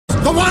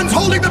The ones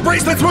holding the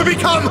bracelets will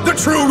become the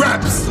true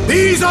reps.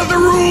 These are the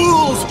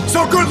rules,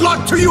 so good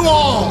luck to you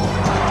all.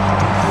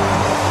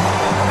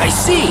 I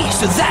see,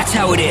 so that's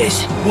how it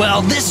is.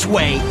 Well, this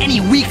way,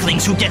 any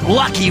weaklings who get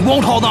lucky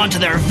won't hold on to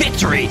their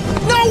victory.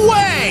 No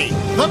way!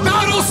 The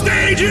battle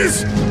stage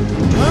is...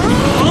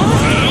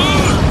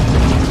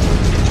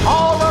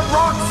 all of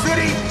Rock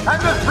City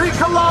and the 3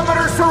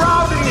 kilometers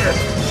surrounding it.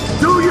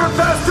 Do your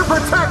best to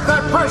protect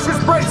that precious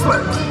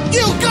bracelet.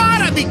 You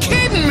gotta be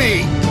kidding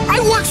me! I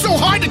worked so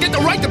hard to get the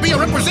right to be a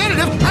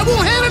representative, I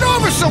won't hand it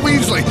over so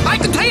easily. I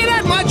can tell you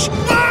that much.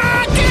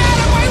 Ah, get out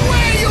of my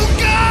way, you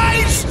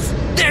guys!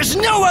 There's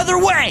no other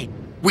way!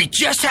 We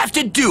just have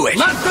to do it!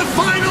 Let the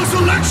final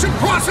selection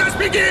process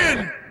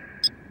begin!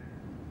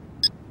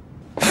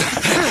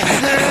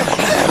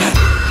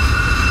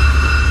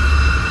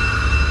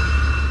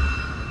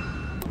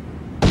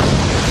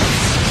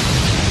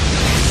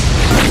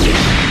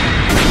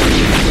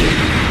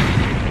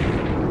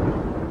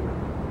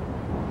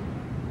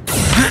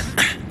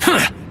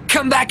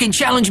 Come back and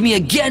challenge me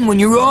again when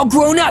you're all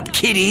grown up,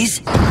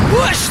 kiddies!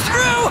 Push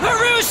through,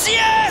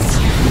 Harusius!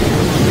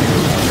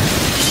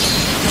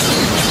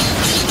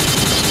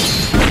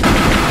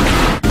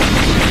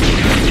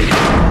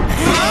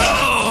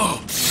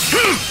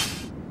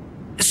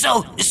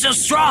 So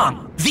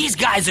strong. These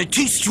guys are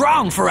too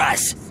strong for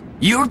us.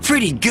 You're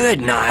pretty good,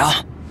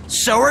 Niall.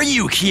 So are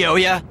you,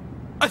 Kiyoya.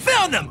 I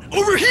found them!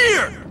 Over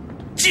here!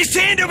 Just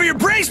hand over your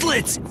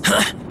bracelets!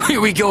 Huh?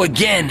 Here we go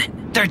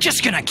again. They're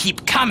just gonna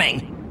keep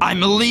coming.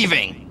 I'm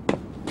leaving.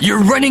 You're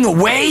running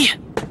away?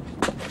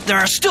 There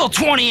are still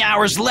 20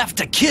 hours left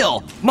to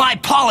kill. My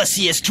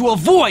policy is to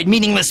avoid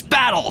meaningless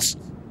battles.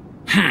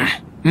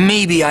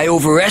 Maybe I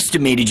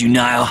overestimated you,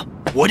 Niall.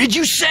 What did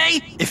you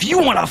say? If you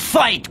want to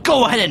fight,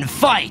 go ahead and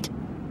fight.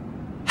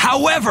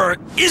 However,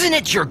 isn't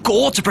it your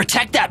goal to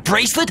protect that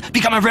bracelet,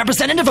 become a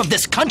representative of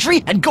this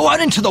country, and go out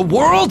into the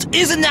world?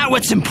 Isn't that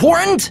what's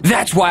important?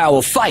 That's why I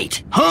will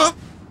fight. Huh?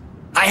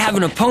 I have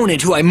an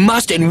opponent who I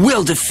must and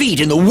will defeat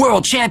in the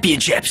World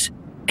Championships.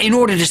 In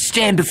order to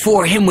stand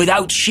before him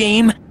without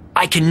shame,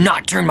 I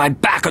cannot turn my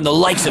back on the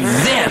likes of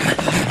them.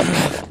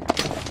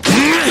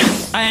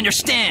 I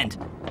understand.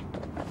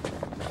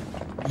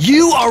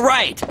 You are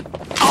right.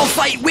 I'll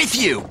fight with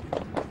you.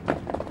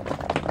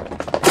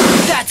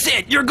 That's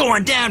it. You're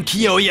going down,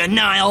 Kiyoya,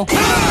 Niall.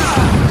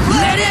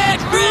 Let it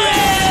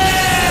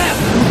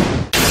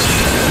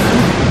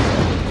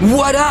rip!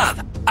 What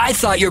up? I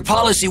thought your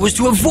policy was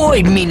to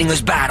avoid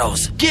meaningless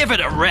battles. Give it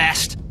a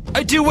rest.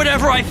 I do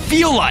whatever I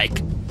feel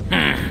like.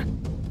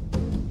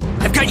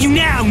 I've got you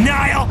now,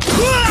 Niall!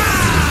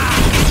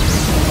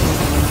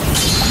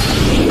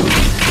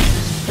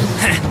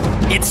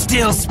 It's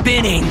still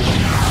spinning.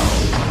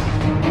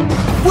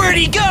 Where'd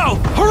he go?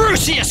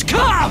 Harusius,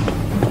 come!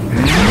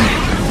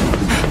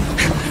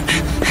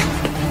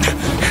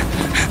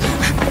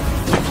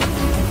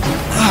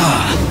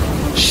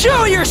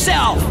 Show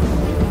yourself!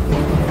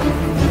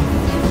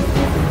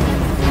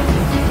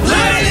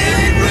 Let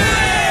it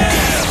rip!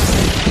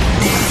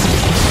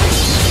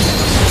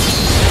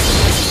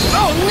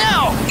 Oh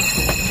no!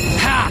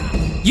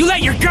 Ha! You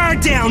let your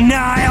guard down,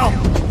 Niall!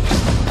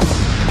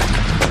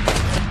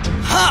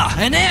 Huh,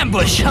 an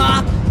ambush,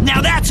 huh?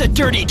 Now that's a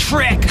dirty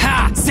trick!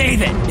 Ha!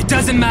 Save it! It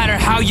doesn't matter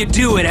how you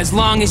do it as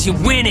long as you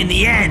win in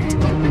the end!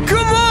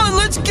 Come on,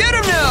 let's get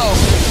him now!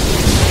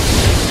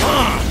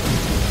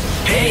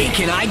 Hey,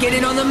 can I get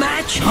in on the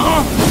match?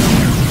 Huh?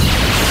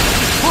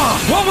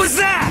 What was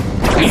that?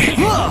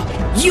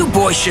 You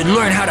boys should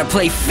learn how to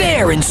play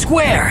fair and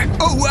square.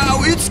 Oh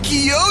wow, it's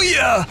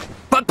Kiyoya!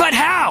 But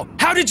how?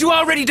 How did you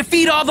already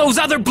defeat all those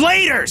other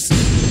bladers?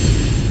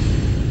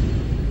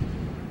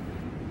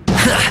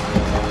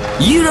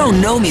 You don't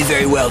know me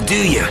very well, do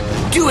you?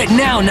 Do it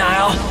now,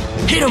 Niall.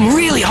 Hit him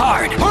really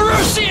hard.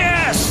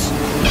 Harusius!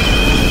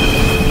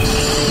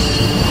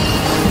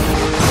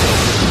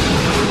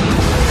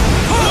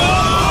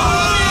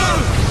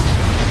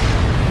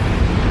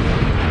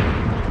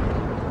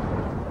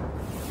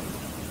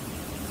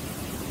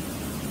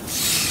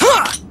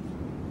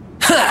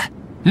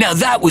 Now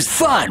that was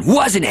fun,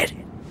 wasn't it?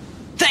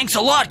 Thanks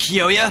a lot,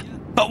 Kiyoya.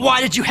 But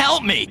why did you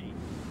help me?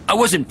 I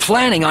wasn't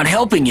planning on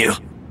helping you.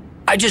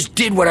 I just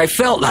did what I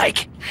felt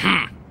like.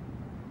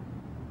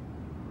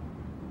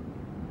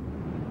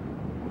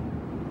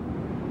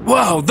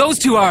 Whoa, those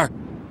two are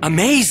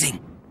amazing.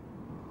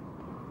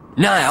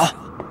 Niall,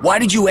 why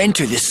did you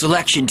enter this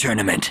selection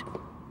tournament?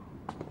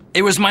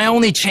 It was my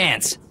only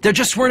chance. There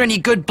just weren't any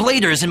good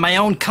bladers in my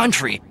own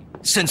country.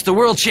 Since the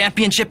World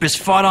Championship is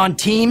fought on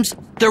teams,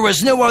 there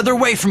was no other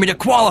way for me to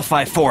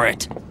qualify for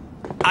it.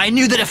 I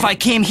knew that if I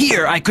came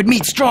here, I could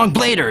meet strong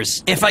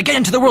bladers. If I get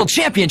into the World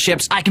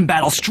Championships, I can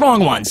battle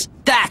strong ones.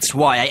 That's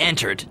why I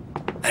entered.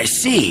 I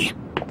see.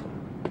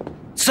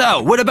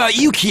 So, what about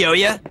you,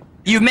 Kiyoya?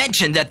 You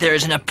mentioned that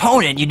there's an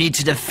opponent you need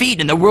to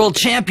defeat in the World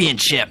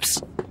Championships.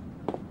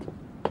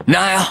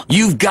 Niall,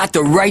 you've got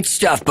the right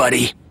stuff,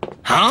 buddy.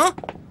 Huh?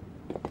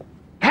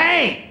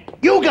 Hey,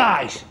 you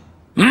guys!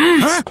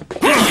 Huh?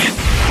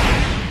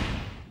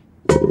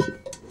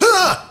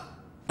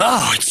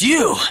 Oh, it's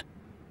you.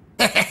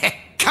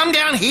 Come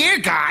down here,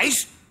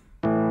 guys.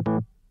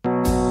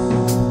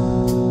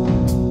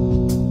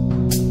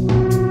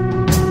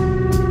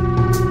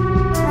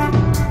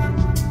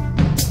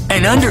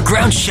 An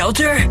underground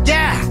shelter?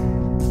 Yeah.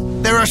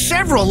 There are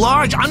several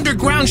large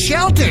underground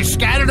shelters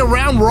scattered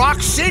around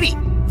Rock City.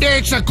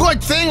 It's a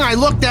good thing I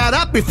looked that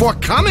up before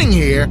coming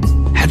here.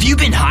 Have you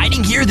been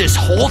hiding here this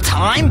whole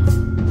time?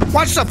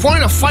 What's the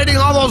point of fighting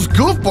all those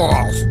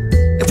goofballs?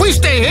 If we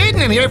stay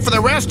hidden in here for the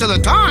rest of the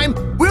time,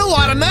 we'll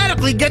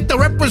automatically get the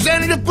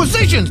representative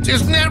positions,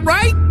 isn't that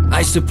right?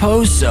 I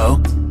suppose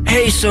so.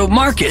 Hey, so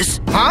Marcus,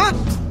 Huh?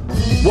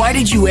 why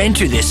did you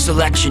enter this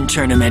selection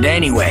tournament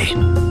anyway?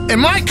 In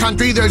my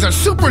country, there's a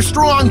super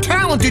strong,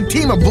 talented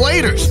team of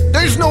bladers.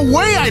 There's no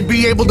way I'd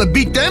be able to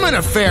beat them in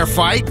a fair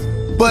fight.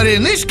 But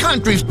in this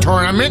country's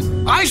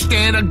tournament, I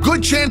stand a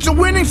good chance of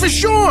winning for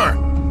sure.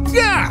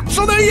 Yeah,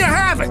 so there you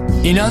have it.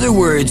 In other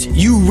words,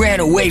 you ran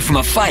away from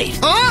a fight.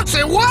 Huh?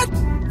 Say what?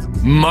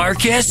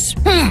 Marcus?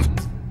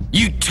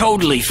 You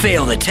totally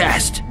failed the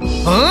test.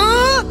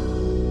 Huh?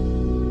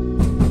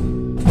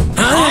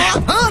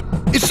 Huh? Huh?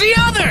 It's the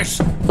others!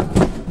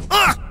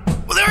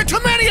 Well, there are too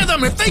many of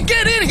them! If they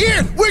get in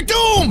here, we're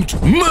doomed!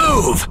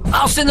 Move!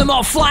 I'll send them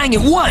all flying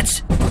at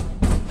once!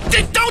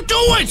 Don't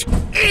do it!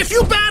 If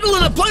you battle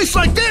in a place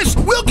like this,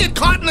 we'll get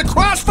caught in the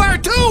crossfire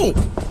too!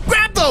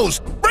 Grab those!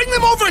 Bring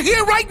them over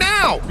here right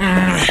now!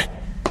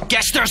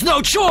 Guess there's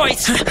no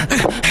choice. Hey,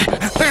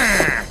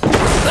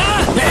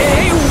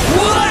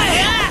 what?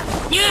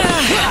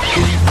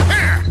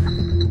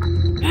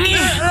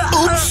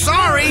 Oops,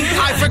 sorry!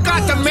 I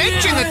forgot to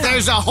mention that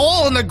there's a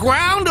hole in the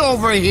ground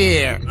over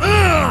here!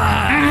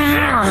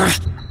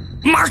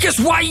 Marcus,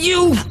 why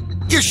you?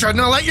 You shouldn't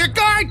have let your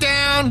guard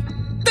down!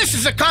 This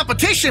is a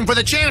competition for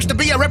the chance to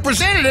be a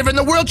representative in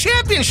the World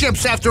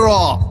Championships, after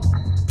all!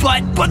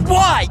 But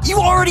why? You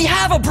already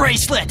have a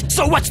bracelet,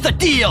 so what's the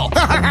deal?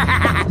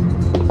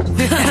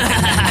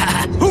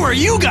 Who are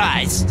you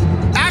guys?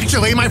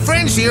 Actually, my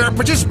friends here are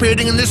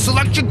participating in this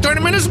selection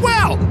tournament as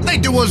well. They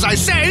do as I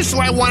say, so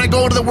I want to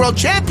go to the World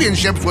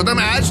Championships with them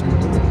as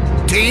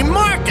Team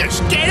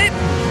Marcus. Get it?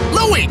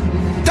 Louie,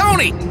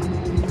 Tony.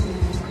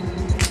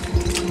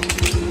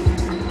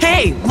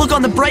 Hey, look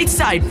on the bright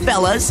side,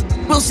 fellas.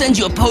 We'll send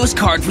you a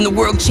postcard from the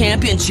World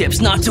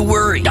Championships, not to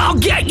worry. I'll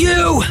get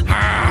you!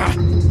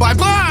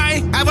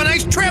 Bye-bye. Have a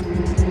nice trip.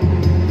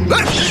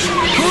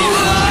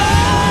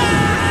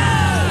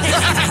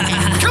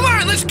 Come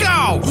on, let's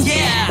go.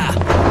 Yeah!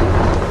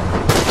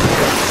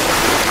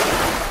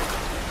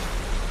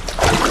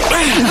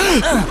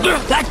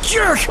 That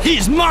jerk!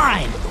 He's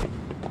mine!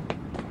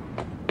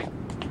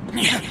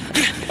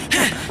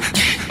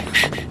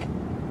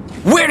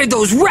 Where did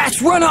those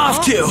rats run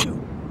off to?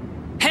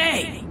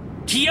 Hey,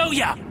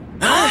 Kiyoya!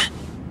 Huh?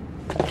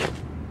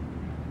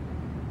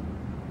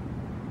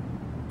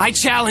 I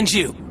challenge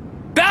you.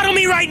 Battle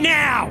me right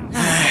now!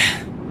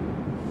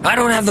 I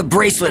don't have the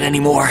bracelet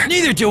anymore.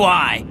 Neither do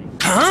I.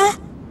 Huh?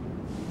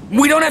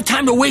 We don't have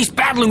time to waste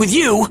battling with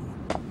you.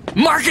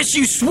 Marcus,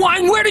 you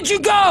swine, where did you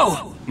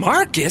go?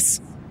 Marcus?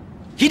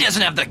 He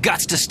doesn't have the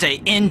guts to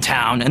stay in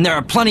town, and there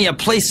are plenty of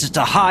places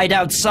to hide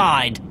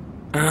outside.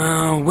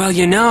 Well,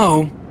 you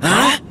know.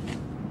 Huh?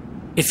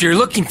 If you're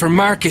looking for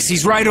Marcus,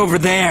 he's right over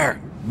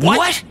there.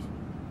 What?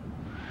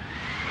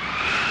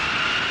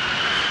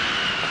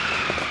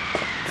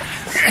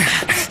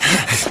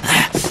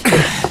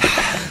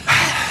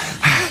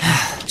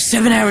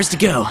 7 hours to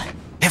go.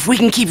 If we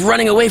can keep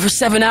running away for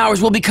 7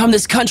 hours, we'll become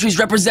this country's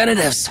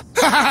representatives.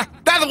 Now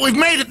that we've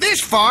made it this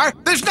far,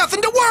 there's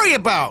nothing to worry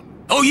about.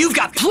 Oh, you've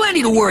got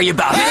plenty to worry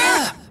about.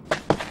 Ah!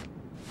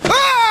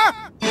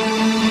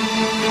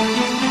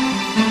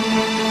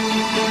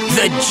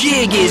 The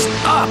jig is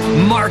up,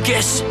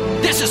 Marcus.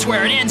 This is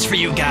where it ends for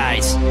you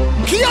guys.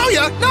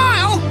 Kiyoya,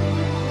 Niall,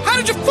 how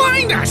did you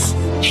find us?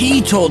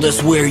 He told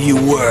us where you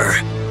were.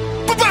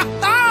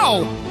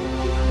 Ow!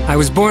 I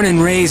was born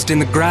and raised in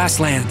the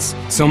grasslands,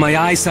 so my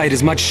eyesight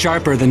is much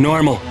sharper than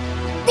normal.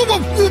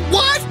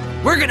 What?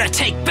 We're gonna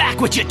take back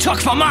what you took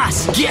from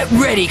us! Get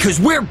ready, because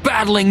we're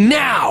battling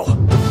now.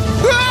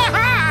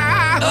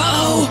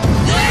 Oh!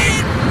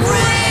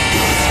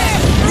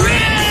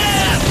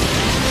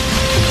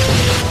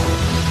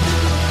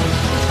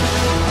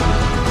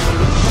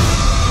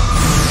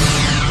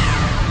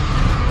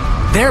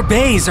 Their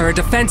bays are a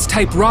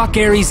defense-type Rock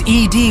Ares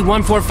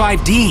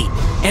ED-145D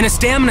and a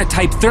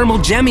stamina-type Thermal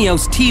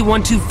Gemios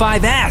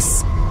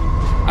T-125S.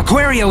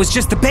 Aquario is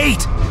just the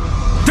bait.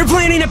 They're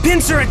planning a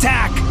pincer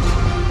attack!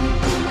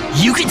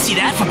 You can see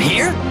that from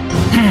here?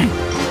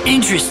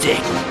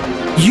 Interesting.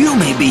 You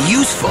may be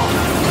useful.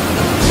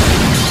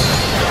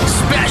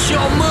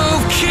 Special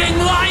move, King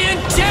Lion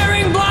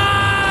Tearing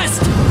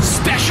Blast!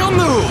 Special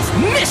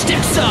move,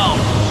 Mystic Zone!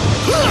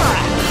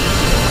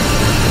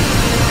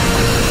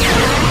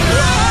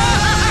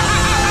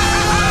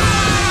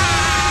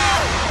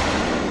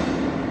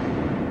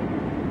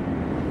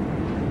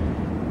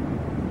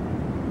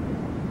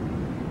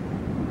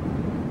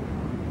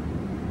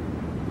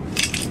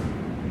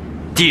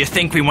 Do you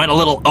think we went a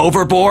little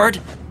overboard?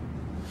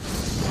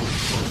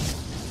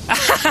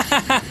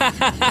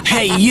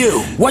 Hey,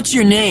 you! What's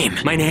your name?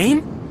 My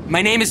name?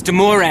 My name is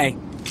Demure.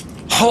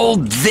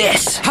 Hold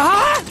this!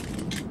 Huh?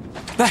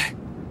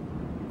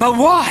 But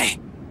why?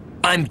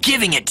 I'm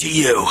giving it to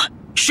you.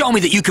 Show me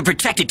that you can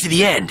protect it to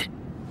the end.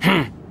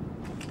 We're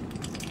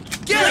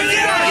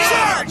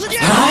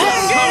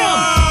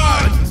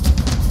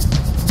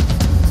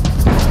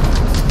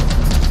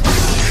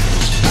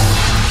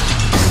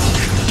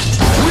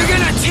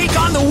gonna take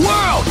on the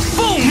world!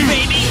 Boom,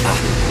 baby!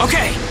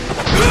 Okay,